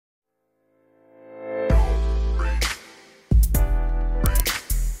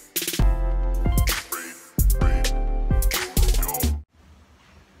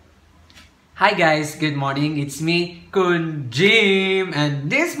Hi guys, good morning. It's me, Kun Jim. And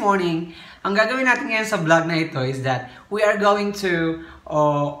this morning, ang gagawin natin ngayon sa vlog na ito is that we are going to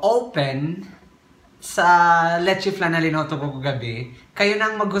open sa Leche Flan na linoto ko kagabi. Kayo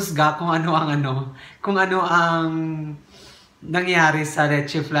nang maghusga kung ano ang nangyari sa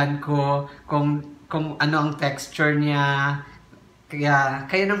Leche Flan ko, kung ano ang texture niya. Kaya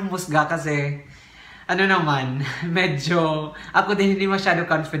kayo nang humusga kasi ano naman, medyo, ako din hindi masyado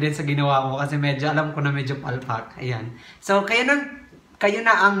confident sa ginawa ko kasi medyo, alam ko na medyo palpak. Ayan. So, kayo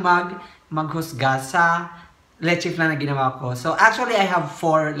na ang maghusga sa Leche Flan na ginawa ko. So, actually, I have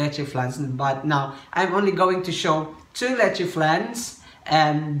 4 Leche Flans, but now, I'm only going to show 2 Leche Flans,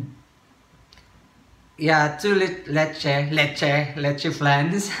 and, yeah, 2 Leche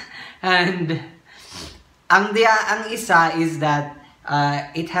Flans, and, ang isa is that,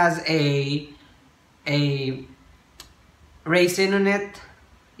 it has a raisin on it.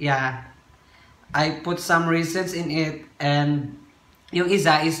 Yeah, I put some raisins in it, and yung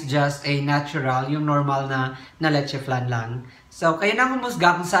isa is just a natural, yung normal na Leche Flan lang. So kayo na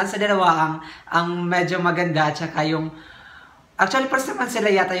humusga kung saan sa dalawa ang medyo maganda, at saka yung actually first naman sila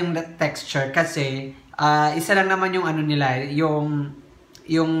yata yung texture kasi isa lang naman yung ano nila,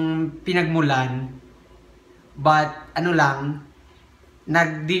 yung pinagmulan, but ano lang,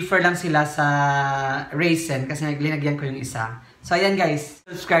 nag-differ lang sila sa raisin kasi linagyan ko yung isa. So ayan guys,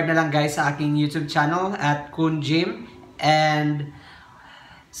 subscribe na lang guys sa aking YouTube channel at Kun Jim. And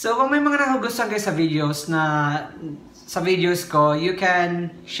so kung may mga nagugustuhan kayo sa videos ko, you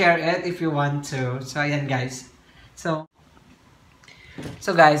can share it if you want to. So ayan guys. So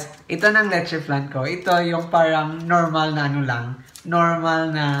guys, ito ng Leche Flan ko. Ito yung parang normal na normal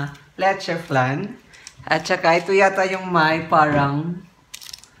na Leche Flan. At saka ito yata yung may parang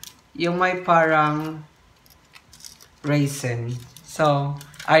raisin. So,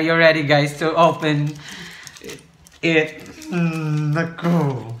 are you ready guys to open it?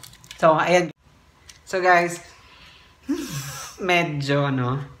 Naku. So, ayan. So guys, medyo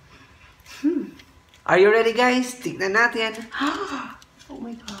Are you ready guys? Tignan natin. Oh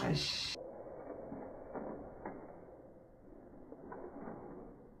my gosh.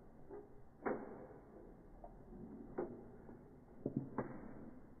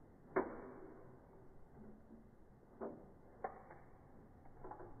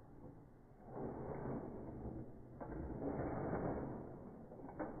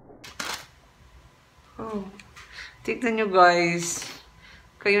 Oh, tignan nyo guys.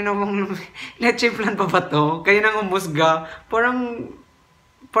 Kayo namang Leche Flan pa ba to? Kayo nang humusga. Parang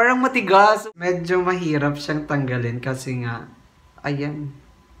matigas. Medyo mahirap siyang tanggalin kasi nga, ayan.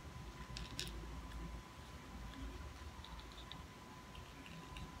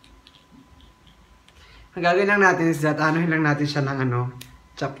 Ang gagawin lang natin is that, anuhin lang natin siya ng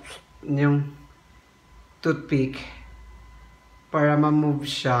chop, yung toothpick para ma-move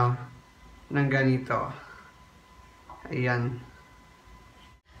siya ng ganito. Ayan.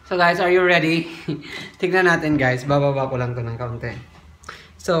 So guys, are you ready? Tignan natin guys. Bababa ko lang to ng kaunti.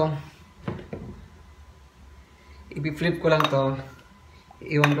 So, i-flip ko lang to.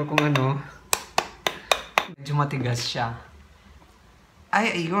 Iwan ko kung ano. Medyo matigas siya.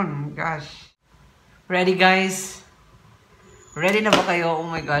 Ay, ayun. Gosh. Ready guys? Ready na ba kayo? Oh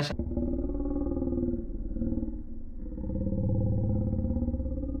my gosh.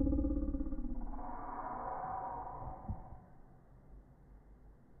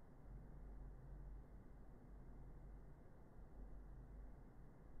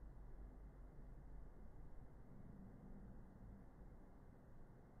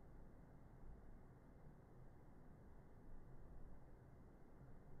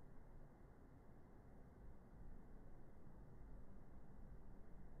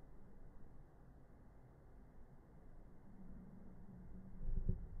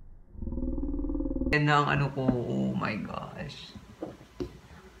 Yan na ang ko. Oh my gosh.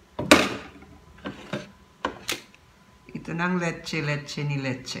 Ito na ang leche ni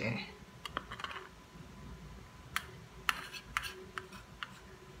Leche.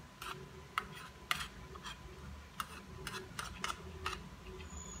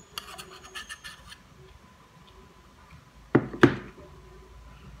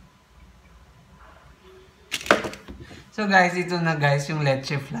 So guys, ito na guys yung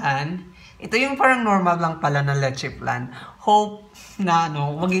Leche Flan. Ito yung parang normal lang pala na Leche Flan. Hope na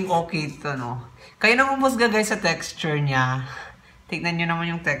maging okay ito Kayo nang humusga guys sa texture niya. Tignan nyo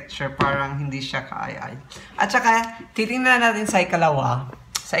naman yung texture, parang hindi siya kaayay. At saka, titingnan natin sa ikalawa.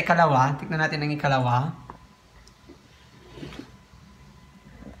 Tignan natin ang ikalawa.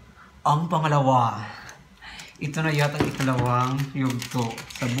 Ang pangalawa. Ito na yata ang ikalawang yugto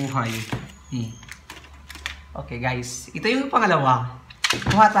sa buhay Okay guys, ito yung pangalawa.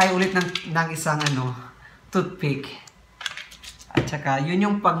 Kuha tayo ulit ng isang toothpick. At saka, yun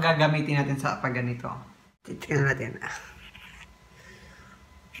yung paggagamitin natin sa pagganito. Titignan natin.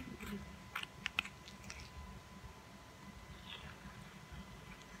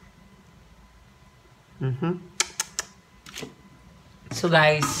 So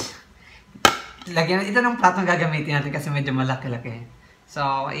guys, lagyan ito ng platong gagamitin natin kasi medyo malaki-laki. So,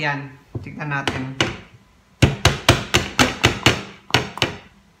 ayan. Tignan natin.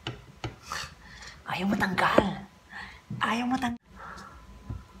 Ayaw matanggal. Ayaw matanggal.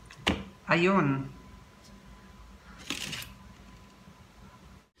 Ayun.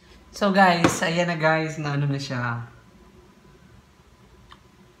 So guys, ayan na guys, na ano na siya.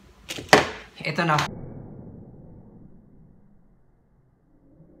 Ito na.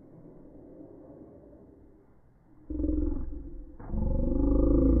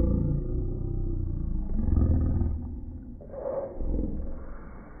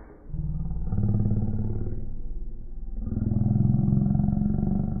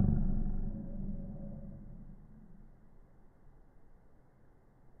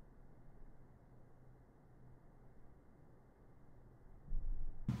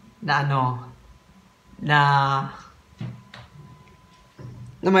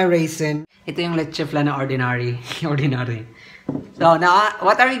 Na may raisin. Ito yung Leche Flan na ordinary. So now,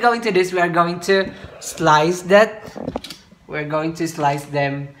 what are we going to do is we are going to slice that. We're going to slice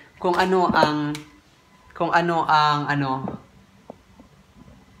them kung ano ang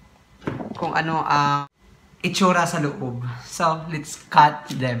itsura sa loob. So, let's cut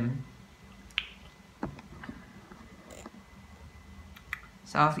them.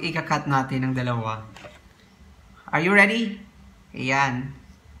 So, ika-cut natin ng dalawa. Are you ready? Ayan.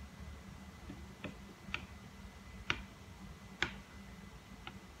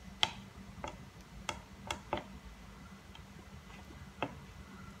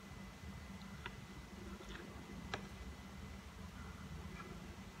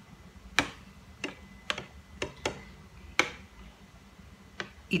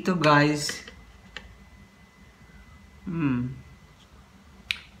 Ito guys.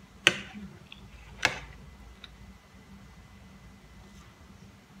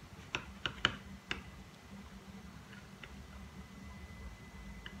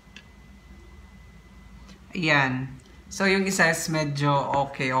 Ayan. So, yung isa is medyo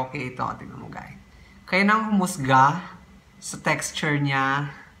okay ito. Tingnan mo guys. Kaya nang humusga sa texture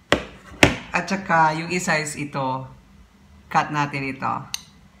niya. At saka, yung isa is ito. Cut natin ito.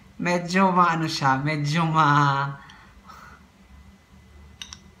 Medyo siya. Medyo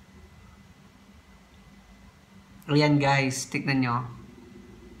Ayan guys. Tignan nyo.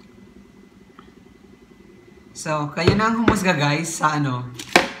 So, kayo nang humusga guys sa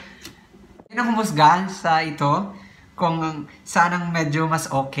humusga sa ito kung saan ang medyo mas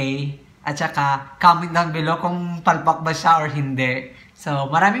okay at saka comment down below kung palpak ba siya or hindi.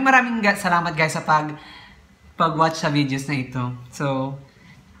 So maraming salamat guys sa pag-watch sa videos na ito. So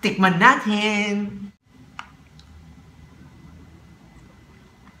tikman natin.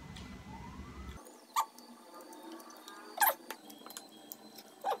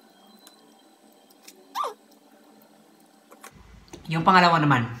 Yung pangalawa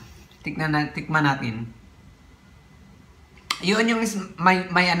naman. Tikman natin. Yun yung may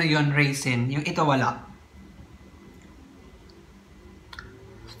yun, raisin. Yung ito wala.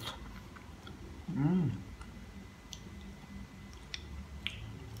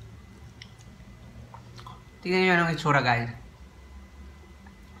 Tingnan nyo yung itsura guys.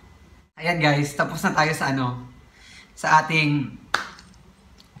 Ayan guys, tapos na tayo sa sa ating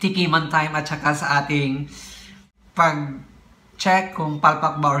tikiman time at saka sa ating check kung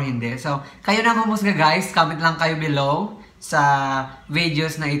palpak ba or hindi. So, kayo na humusga guys. Comment lang kayo below sa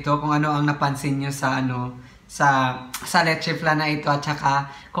videos na ito kung ano ang napansin nyo sa sa Leche Flan na ito at saka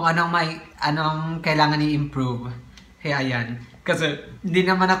kung anong kailangan i-improve. Kaya ayan. Kasi hindi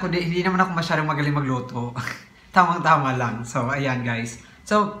naman ako masyadong magaling magluto. Tamang-tama lang. So, ayan guys.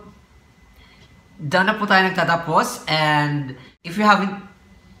 So, doon na po tayo nagtatapos. And if you haven't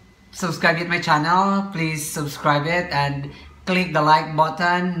subscribed yet my channel, please subscribe it and click the like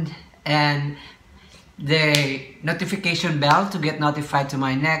button and the notification bell to get notified to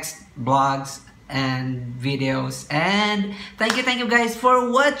my next vlogs and videos. And thank you guys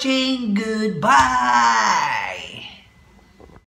for watching. Goodbye.